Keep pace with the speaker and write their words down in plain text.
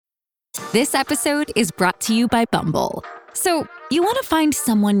This episode is brought to you by Bumble. So, you want to find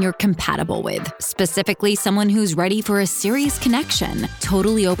someone you're compatible with, specifically someone who's ready for a serious connection,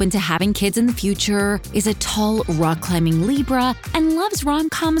 totally open to having kids in the future, is a tall, rock-climbing Libra, and loves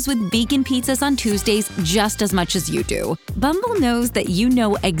rom-coms with vegan pizzas on Tuesdays just as much as you do. Bumble knows that you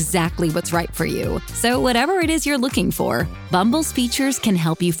know exactly what's right for you. So whatever it is you're looking for, Bumble's features can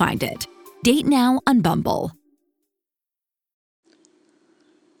help you find it. Date now on Bumble.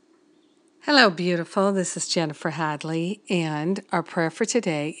 Hello, beautiful. This is Jennifer Hadley, and our prayer for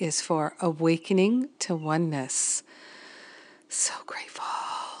today is for awakening to oneness. So grateful.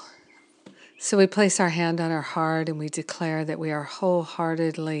 So we place our hand on our heart and we declare that we are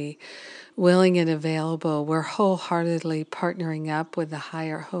wholeheartedly willing and available. We're wholeheartedly partnering up with the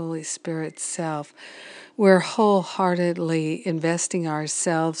higher Holy Spirit self. We're wholeheartedly investing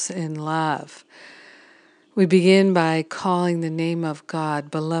ourselves in love. We begin by calling the name of God,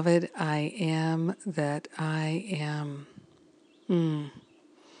 Beloved, I am that I am. And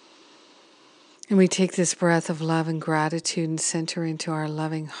we take this breath of love and gratitude and center into our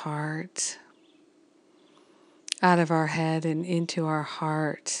loving heart, out of our head and into our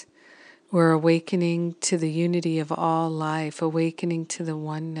heart. We're awakening to the unity of all life, awakening to the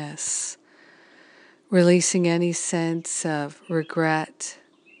oneness, releasing any sense of regret,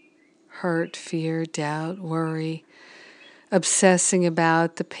 hurt, fear, doubt, worry, obsessing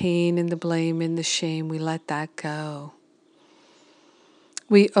about the pain and the blame and the shame. We let that go.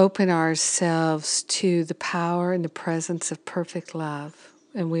 We open ourselves to the power and the presence of perfect love,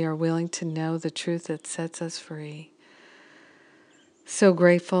 and we are willing to know the truth that sets us free. So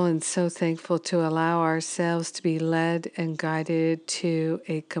grateful and so thankful to allow ourselves to be led and guided to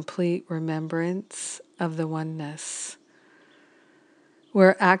a complete remembrance of the oneness.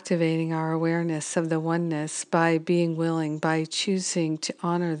 We're activating our awareness of the oneness by being willing, by choosing to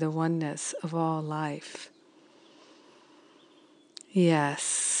honor the oneness of all life.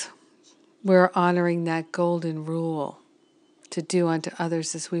 Yes, we're honoring that golden rule to do unto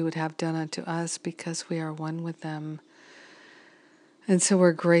others as we would have done unto us because we are one with them. And so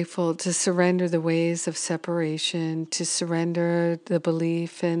we're grateful to surrender the ways of separation, to surrender the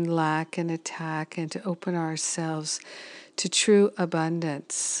belief in lack and attack, and to open ourselves to true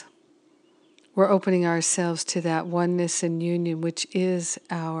abundance. We're opening ourselves to that oneness and union, which is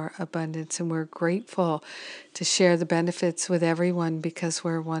our abundance, and we're grateful to share the benefits with everyone because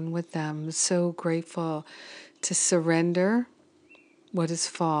we're one with them. So grateful to surrender what is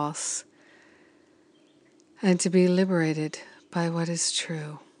false and to be liberated by what is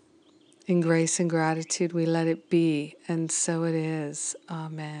true. In grace and gratitude, we let it be, and so it is.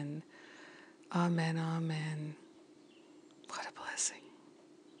 Amen. Amen, amen. What a blessing.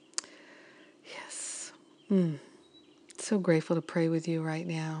 Yes. So grateful to pray with you right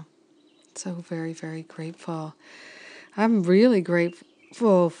now. So very, very grateful. I'm really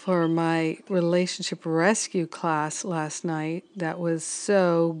grateful for my relationship rescue class last night. That was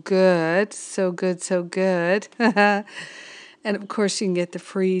so good. So good, so good. And of course, you can get the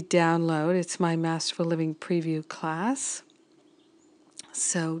free download. It's my Masterful Living preview class.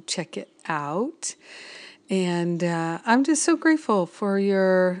 So check it out. And I'm just so grateful for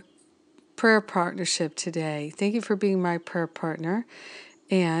your prayer partnership today. Thank you for being my prayer partner.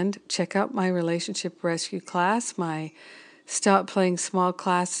 And check out my relationship rescue class, my Stop Playing Small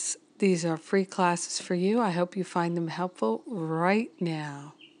class. These are free classes for you. I hope you find them helpful right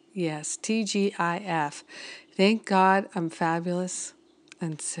now. Yes, TGIF. Thank God I'm fabulous,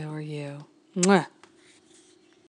 and so are you. Mwah.